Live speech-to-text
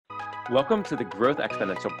Welcome to the Growth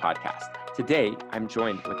Exponential podcast. Today, I'm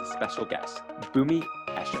joined with a special guest, Bumi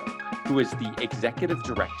Esho, who is the Executive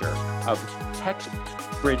Director of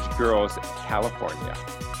TechBridge Girls California.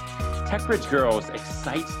 TechBridge Girls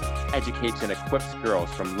excites, educates, and equips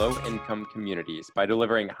girls from low-income communities by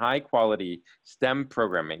delivering high-quality STEM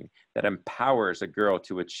programming that empowers a girl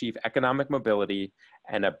to achieve economic mobility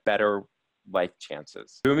and a better life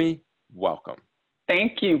chances. Bumi, welcome.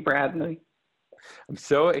 Thank you, Bradley. I'm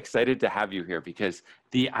so excited to have you here because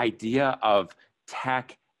the idea of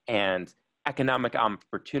tech and economic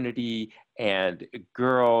opportunity and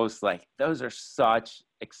girls, like those are such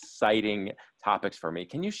exciting topics for me.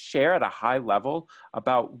 Can you share at a high level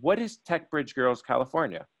about what is TechBridge Girls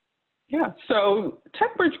California? Yeah, so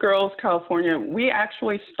TechBridge Girls California, we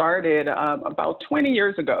actually started about 20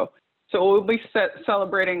 years ago. So we'll be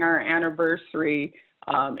celebrating our anniversary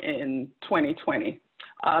in 2020.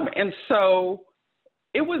 And so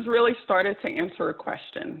it was really started to answer a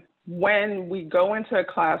question. When we go into a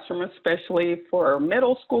classroom, especially for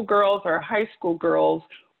middle school girls or high school girls,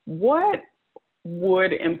 what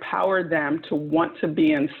would empower them to want to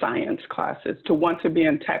be in science classes, to want to be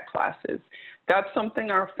in tech classes? That's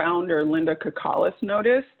something our founder, Linda Kakalis,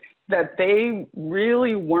 noticed, that they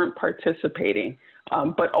really weren't participating,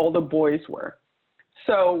 but all the boys were.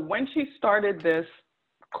 So when she started this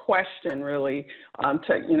question, really,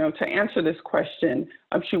 to answer this question,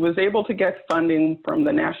 she was able to get funding from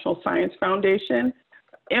the National Science Foundation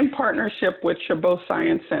in partnership with Chabot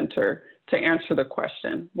Science Center to answer the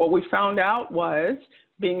question. What we found out was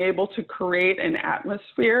being able to create an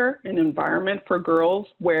atmosphere, an environment for girls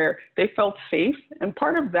where they felt safe. And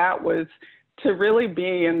part of that was to really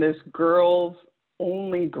be in this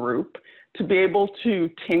girls-only group, to be able to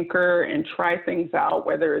tinker and try things out,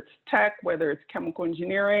 whether it's tech, whether it's chemical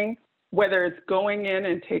engineering, whether it's going in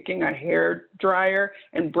and taking a hair dryer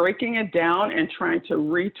and breaking it down and trying to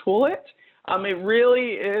retool it. It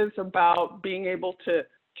really is about being able to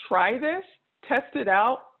try this, test it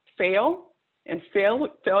out, fail, and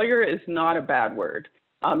failure is not a bad word.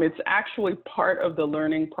 It's actually part of the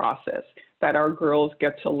learning process that our girls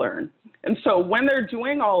get to learn. And so when they're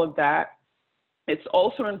doing all of that, it's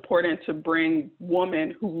also important to bring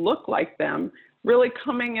women who look like them, really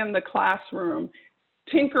coming in the classroom,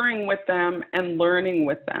 tinkering with them and learning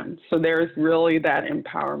with them. So there's really that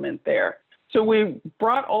empowerment there. So we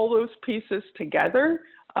brought all those pieces together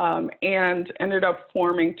and ended up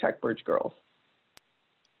forming TechBridge Girls.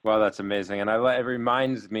 Wow, that's amazing. And it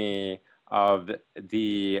reminds me of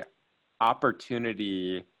the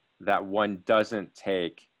opportunity that one doesn't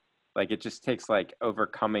take. Like it just takes like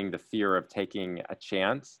overcoming the fear of taking a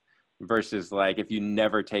chance versus like if you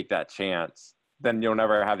never take that chance, then you'll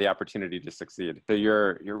never have the opportunity to succeed. So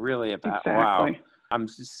you're really about, Exactly. Wow. I'm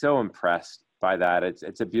just so impressed by that.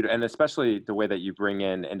 It's a beautiful, and especially the way that you bring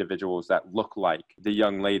in individuals that look like the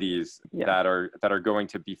young ladies that are going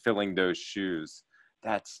to be filling those shoes.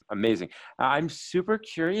 That's amazing. I'm super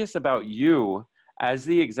curious about you as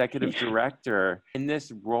the executive director in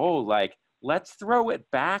this role. Like, let's throw it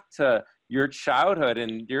back to your childhood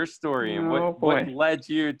and your story and what led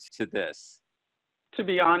you to this. To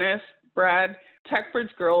be honest, Brad,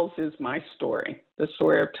 TechBridge Girls is my story, the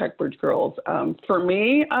story of TechBridge Girls. For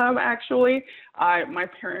me, actually, my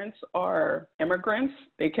parents are immigrants.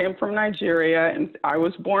 They came from Nigeria, and I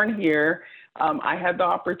was born here. I had the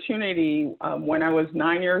opportunity when I was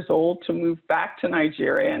 9 years old to move back to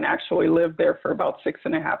Nigeria and actually live there for about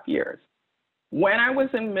 6.5 years. When I was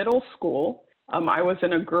in middle school, I was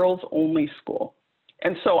in a girls-only school.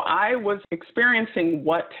 And so I was experiencing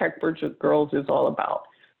what TechBridge Girls is all about.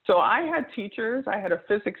 So I had teachers. I had a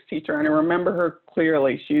physics teacher, and I remember her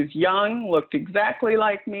clearly. She was young, looked exactly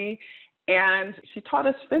like me, and she taught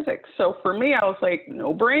us physics. So for me, I was like,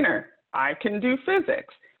 no brainer. I can do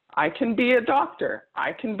physics. I can be a doctor.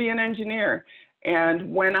 I can be an engineer.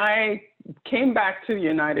 And when I came back to the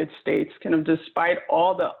United States, kind of despite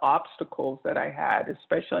all the obstacles that I had,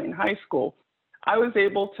 especially in high school, I was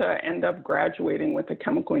able to end up graduating with a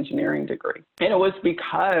chemical engineering degree. And it was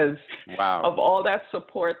because of all that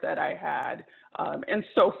support that I had. And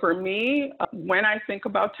so for me, when I think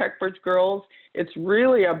about TechBridge Girls, it's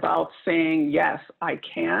really about saying, yes, I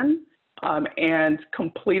can, and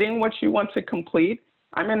completing what you want to complete.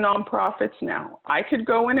 I'm in nonprofits now. I could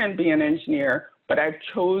go in and be an engineer, but I've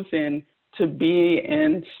chosen to be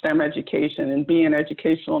in STEM education and be in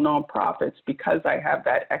educational nonprofits because I have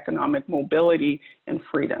that economic mobility and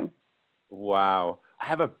freedom. Wow. I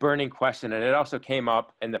have a burning question, and it also came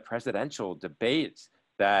up in the presidential debates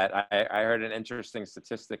that I heard an interesting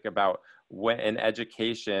statistic about when in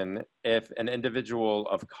education, if an individual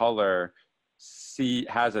of color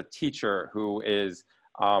has a teacher who is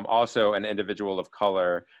also an individual of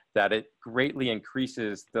color, that it greatly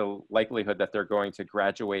increases the likelihood that they're going to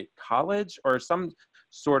graduate college or some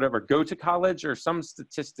sort of, or go to college or some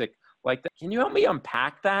statistic like that. Can you help me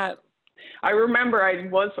unpack that? I remember I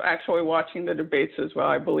was actually watching the debates as well.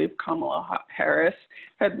 I believe Kamala Harris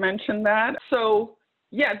had mentioned that. So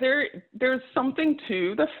yeah, there's something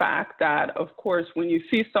to the fact that, of course, when you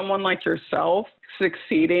see someone like yourself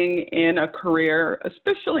succeeding in a career,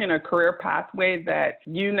 especially in a career pathway that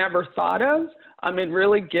you never thought of, it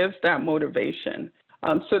really gives that motivation.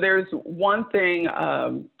 So there's one thing,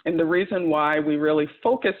 and the reason why we really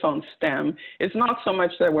focus on STEM is not so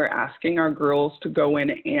much that we're asking our girls to go in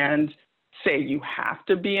and say you have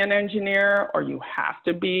to be an engineer or you have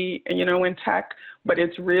to be, in tech, but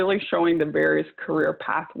it's really showing the various career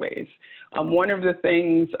pathways. One of the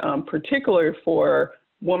things, particularly for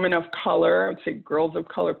women of color, I would say girls of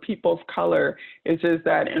color, people of color, is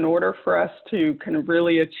that in order for us to kind of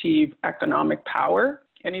really achieve economic power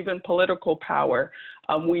and even political power,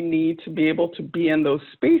 we need to be able to be in those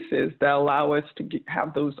spaces that allow us to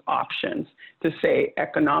have those options to say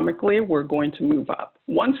economically, we're going to move up.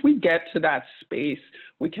 Once we get to that space,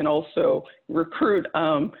 we can also recruit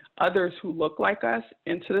others who look like us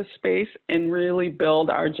into the space and really build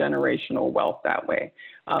our generational wealth that way.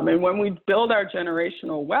 And when we build our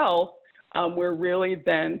generational wealth, we're really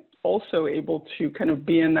then also able to kind of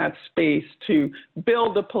be in that space to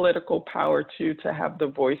build the political power to have the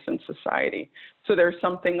voice in society. So there's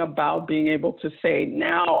something about being able to say,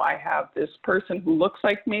 now I have this person who looks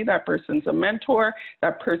like me, that person's a mentor,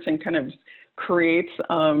 that person kind of creates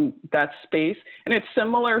that space. And it's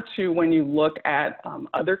similar to when you look at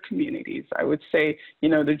other communities. I would say,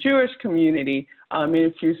 the Jewish community,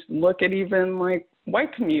 if you look at even like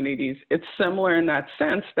white communities, it's similar in that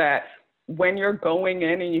sense that when you're going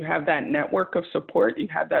in and you have that network of support, you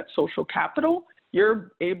have that social capital,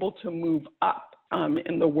 you're able to move up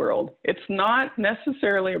in the world. It's not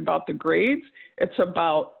necessarily about the grades, it's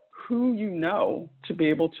about who you know to be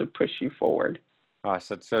able to push you forward. Gosh,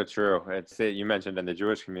 that's so true. You mentioned in the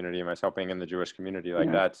Jewish community, myself being in the Jewish community,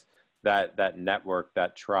 like that's that network,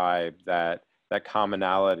 that tribe, that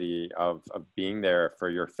commonality of being there for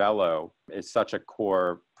your fellow is such a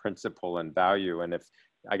core principle and value. And if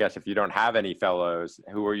you don't have any fellows,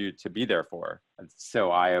 who are you to be there for? It's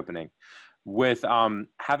so eye-opening. With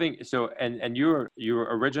you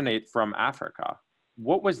originate from Africa.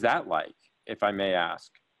 What was that like, if I may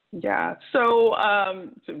ask? Yeah, so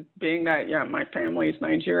being that, my family is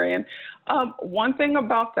Nigerian, one thing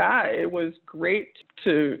about that, it was great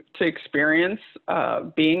to experience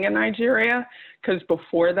being in Nigeria, because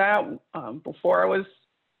before that, before I was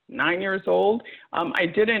 9 years old, I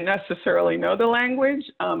didn't necessarily know the language.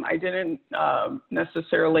 I didn't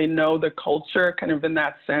necessarily know the culture kind of in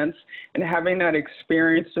that sense. And having that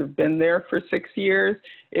experience of been there for 6 years,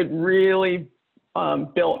 it really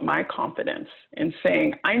built my confidence in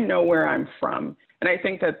saying, I know where I'm from. And I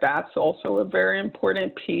think that that's also a very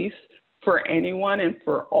important piece for anyone and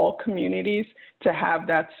for all communities to have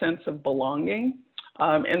that sense of belonging.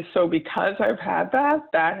 And so because I've had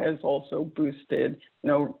that has also boosted,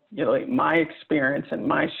 my experience and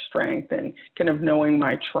my strength and kind of knowing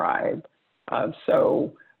my tribe.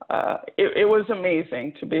 So it was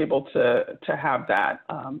amazing to be able to have that.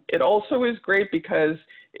 It also is great because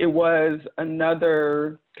it was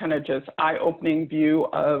another kind of just eye-opening view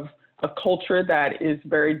of a culture that is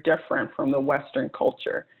very different from the Western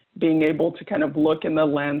culture. Being able to kind of look in the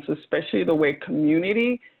lens, especially the way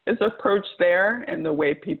community is approached there and the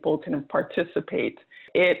way people kind of participate.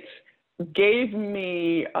 It gave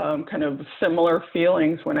me kind of similar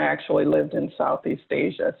feelings when I actually lived in Southeast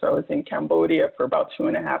Asia. So I was in Cambodia for about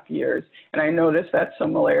 2.5 years, and I noticed that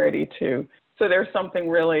similarity too. So there's something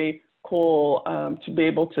really cool to be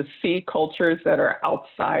able to see cultures that are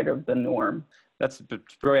outside of the norm. That's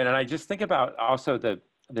brilliant. And I just think about also the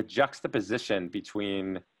juxtaposition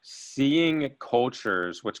between seeing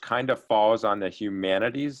cultures, which kind of falls on the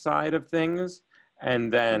humanities side of things,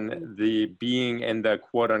 and then the being in the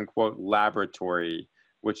quote unquote laboratory,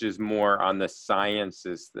 which is more on the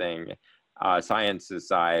sciences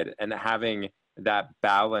side, and having that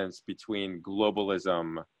balance between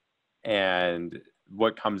globalism and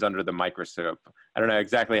what comes under the microscope. I don't know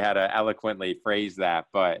exactly how to eloquently phrase that,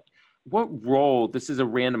 but what role, this is a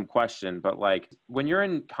random question, but like when you're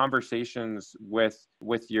in conversations with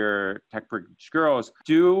your TechBridge girls,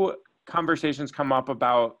 do conversations come up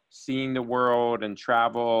about seeing the world and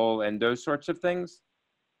travel and those sorts of things?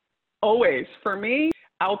 Always. For me,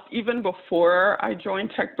 even before I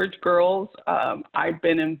joined TechBridge Girls, I've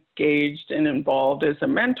been engaged and involved as a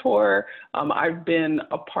mentor. I've been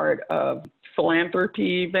a part of philanthropy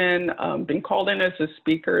even, been called in as a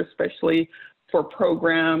speaker, especially for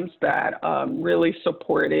programs that really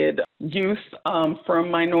supported youth from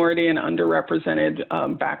minority and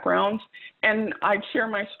underrepresented backgrounds. And I share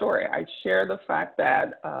my story. I share the fact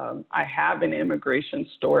that I have an immigration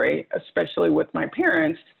story, especially with my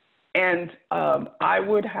parents. And I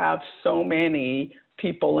would have so many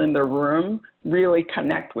people in the room really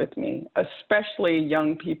connect with me, especially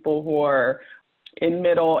young people who are in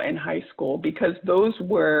middle and high school, because those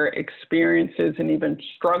were experiences and even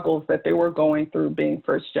struggles that they were going through being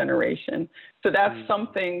first generation. So that's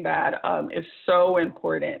something that is so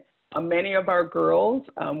important. Many of our girls,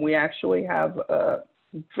 we actually have a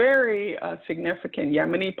very significant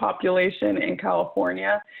Yemeni population in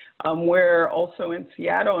California. We're also in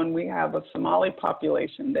Seattle, and we have a Somali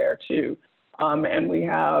population there too. And we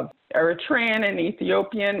have Eritrean and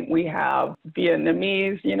Ethiopian. We have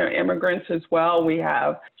Vietnamese, immigrants as well. We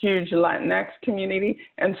have huge Latinx community.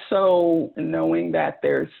 And so knowing that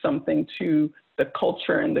there's something to the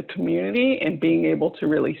culture and the community and being able to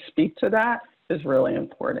really speak to that is really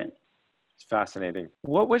important. It's fascinating.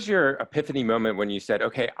 What was your epiphany moment when you said,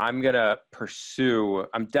 okay, I'm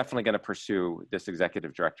definitely going to pursue this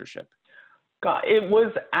executive directorship? God, it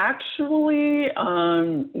was actually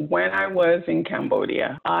when I was in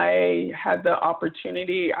Cambodia. I had the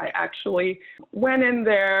opportunity. I actually went in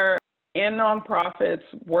there in nonprofits,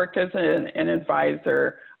 worked as an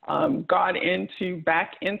advisor, got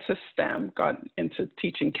back into STEM, got into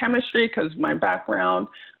teaching chemistry because my background,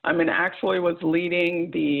 and actually was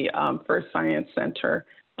leading the First Science Center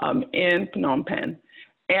in Phnom Penh.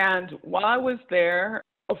 And while I was there,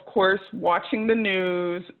 of course, watching the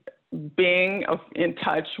news, being in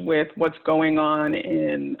touch with what's going on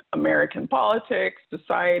in American politics,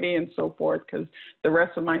 society, and so forth, because the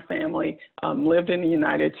rest of my family lived in the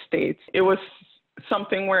United States. It was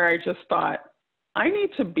something where I just thought, I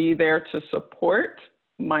need to be there to support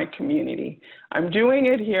my community. I'm doing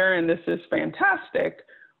it here, and this is fantastic,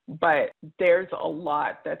 but there's a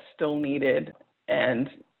lot that's still needed and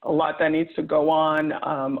a lot that needs to go on,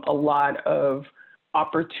 a lot of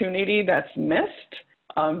opportunity that's missed.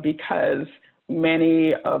 Because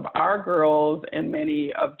many of our girls and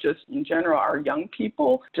many of just in general, our young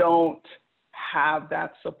people don't have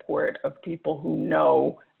that support of people who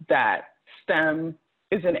know that STEM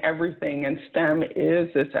isn't everything and STEM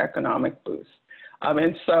is this economic boost.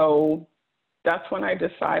 And so that's when I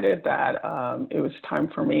decided that it was time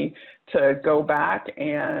for me to go back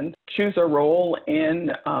and choose a role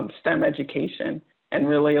in STEM education and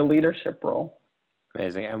really a leadership role.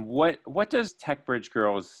 Amazing. And what does TechBridge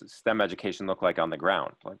Girls STEM education look like on the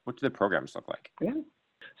ground? Like, what do the programs look like? Yeah.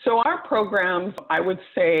 So our programs, I would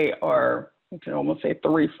say, are, you can almost say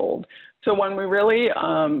threefold. So when we really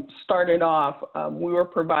started off, we were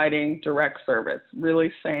providing direct service, really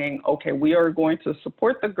saying, okay, we are going to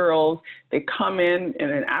support the girls. They come in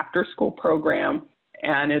an after-school program,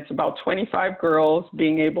 and it's about 25 girls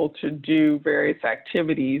being able to do various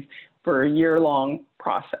activities for a year-long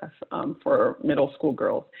process for middle school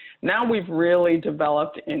girls. Now we've really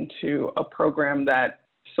developed into a program that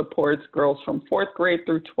supports girls from 4th grade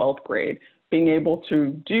through 12th grade, being able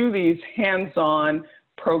to do these hands-on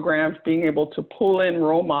programs, being able to pull in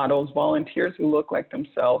role models, volunteers who look like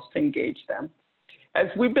themselves to engage them. As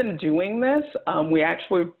we've been doing this, we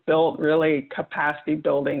actually built really capacity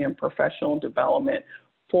building and professional development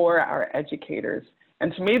for our educators.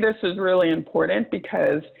 And to me, this is really important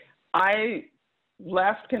because I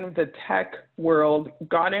left kind of the tech world,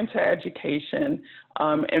 got into education,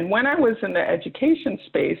 and when I was in the education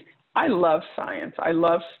space, I love science, I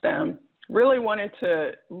love STEM, really wanted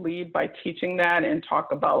to lead by teaching that and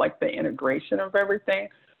talk about like the integration of everything,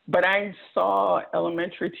 but I saw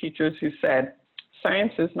elementary teachers who said,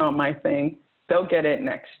 science is not my thing, they'll get it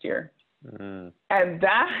next year. And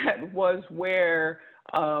that was where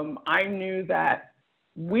I knew that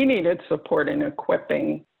we needed support in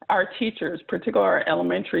equipping our teachers, particularly our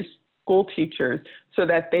elementary school teachers, so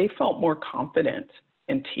that they felt more confident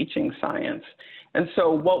in teaching science. And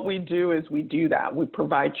so what we do is we do that. We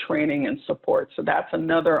provide training and support. So that's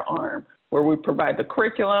another arm where we provide the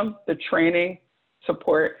curriculum, the training,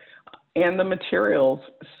 support, and the materials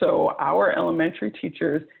so our elementary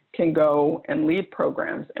teachers can go and lead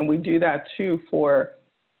programs. And we do that too for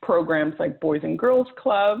programs like Boys and Girls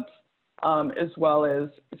Clubs, as well as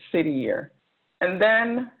City Year. And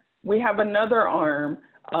then we have another arm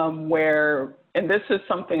where, and this is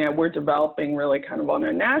something that we're developing really kind of on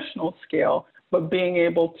a national scale, but being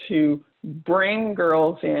able to bring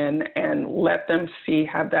girls in and let them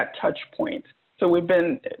have that touch point. So we've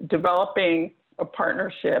been developing a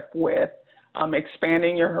partnership with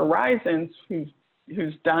Expanding Your Horizons,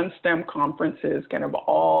 who's done STEM conferences kind of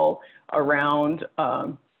all around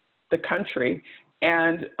the country.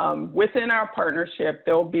 And within our partnership,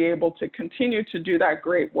 they'll be able to continue to do that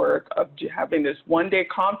great work of having this one-day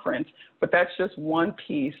conference, but that's just one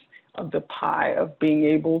piece of the pie of being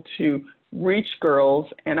able to reach girls.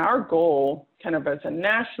 And our goal, kind of as a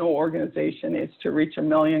national organization, is to reach 1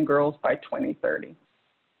 million girls by 2030.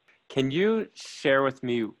 Can you share with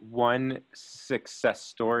me one success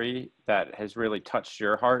story that has really touched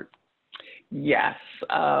your heart? Yes,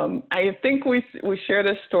 I think we share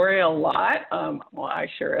this story a lot. Well, I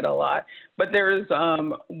share it a lot, but there's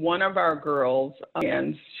one of our girls,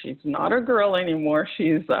 and she's not a girl anymore.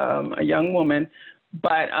 She's a young woman,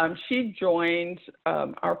 but she joined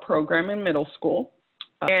our program in middle school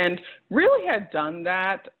and really had done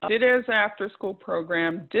that, did it as an after-school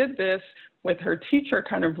program, did this with her teacher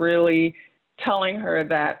kind of really telling her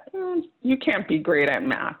that you can't be great at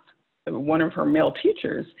math, one of her male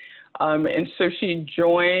teachers. And so she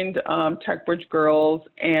joined TechBridge Girls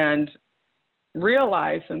and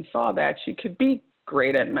realized and saw that she could be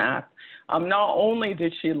great at math. Not only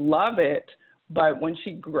did she love it, but when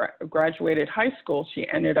she graduated high school, she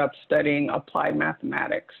ended up studying applied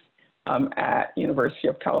mathematics at University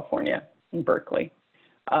of California in Berkeley.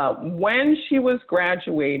 When she was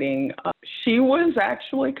graduating, she was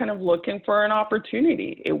actually kind of looking for an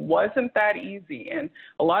opportunity. It wasn't that easy. And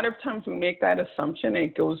a lot of times we make that assumption, and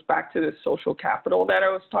it goes back to the social capital that I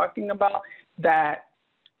was talking about, that,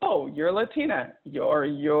 oh, you're Latina, you're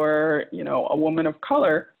a woman of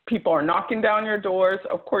color. People are knocking down your doors.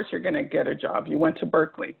 Of course, you're going to get a job. You went to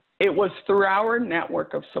Berkeley. It was through our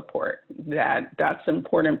network of support that's the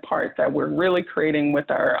important part that we're really creating with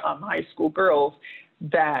our high school girls,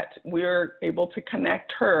 that we're able to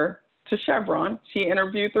connect her to Chevron. She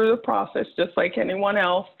interviewed through the process just like anyone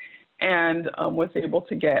else, and was able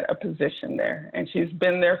to get a position there. And she's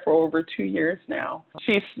been there for over 2 years now.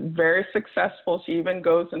 She's very successful. She even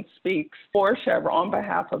goes and speaks for Chevron, on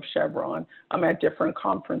behalf of Chevron, at different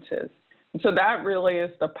conferences. And so that really is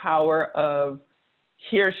the power of,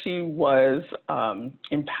 here she was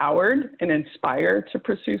empowered and inspired to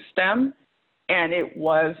pursue STEM, and it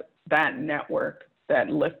was that network that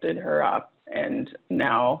lifted her up, and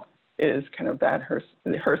now is kind of that her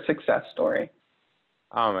success story.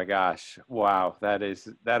 Oh my gosh. Wow. That is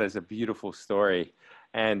a beautiful story.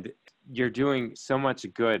 And you're doing so much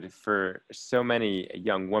good for so many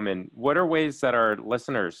young women. What are ways that our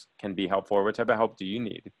listeners can be helpful, or what type of help do you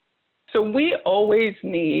need? So we always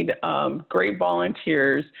need great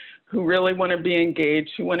volunteers who really want to be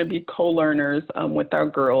engaged, who want to be co-learners with our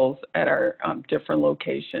girls at our different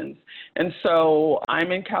locations. And so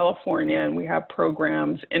I'm in California, and we have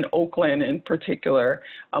programs in Oakland in particular.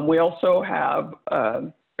 We also have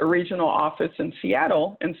a regional office in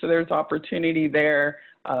Seattle, and so there's opportunity there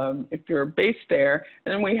if you're based there.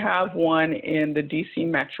 And then we have one in the DC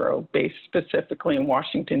Metro, based specifically in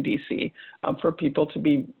Washington, DC, for people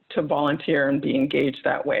to volunteer and be engaged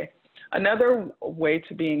that way. Another way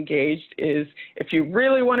to be engaged is, if you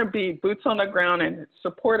really want to be boots on the ground and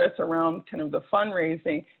support us around kind of the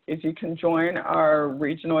fundraising, is you can join our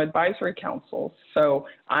regional advisory councils. So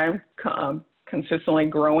I'm consistently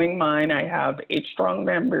growing mine. I have 8 strong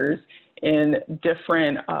members in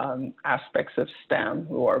different aspects of STEM,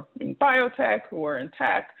 who are in biotech, who are in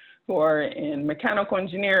tech, who are in mechanical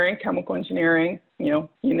engineering, chemical engineering, you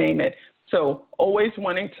name it. So always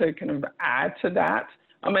wanting to kind of add to that.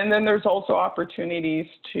 And then there's also opportunities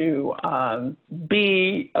to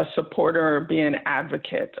be a supporter, be an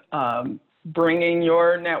advocate, bringing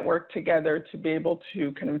your network together to be able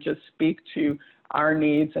to kind of just speak to our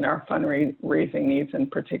needs and our fundraising needs in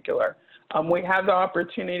particular. We have the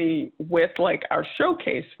opportunity with, like, our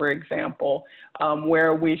showcase, for example,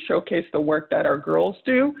 where we showcase the work that our girls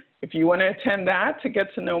do. If you want to attend that to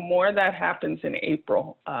get to know more, that happens in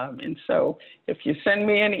April. And so if you send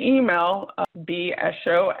me an email,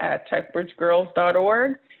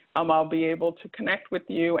 besho@techbridgegirls.org, I'll be able to connect with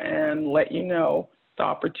you and let you know the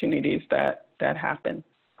opportunities that happen.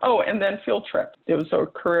 Oh, and then field trips. Those are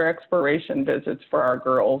career exploration visits for our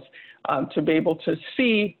girls to be able to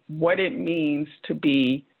see what it means to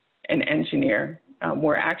be an engineer.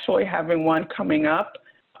 We're actually having one coming up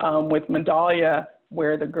with Medallia,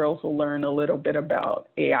 where the girls will learn a little bit about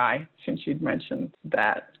AI, since you'd mentioned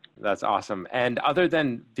that. That's awesome. And other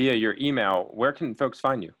than via your email, where can folks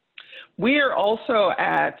find you? We are also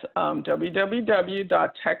at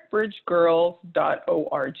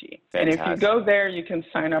www.techbridgegirls.org. And if you go there, you can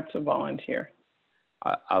sign up to volunteer.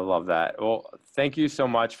 I love that. Well, thank you so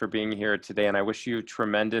much for being here today, and I wish you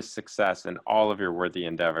tremendous success in all of your worthy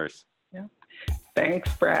endeavors. Yeah.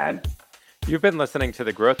 Thanks, Brad. You've been listening to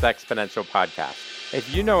the Growth Exponential podcast.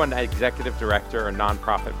 If you know an executive director or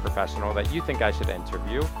nonprofit professional that you think I should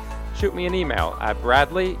interview, shoot me an email at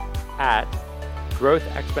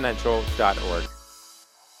bradley@growthexponential.org.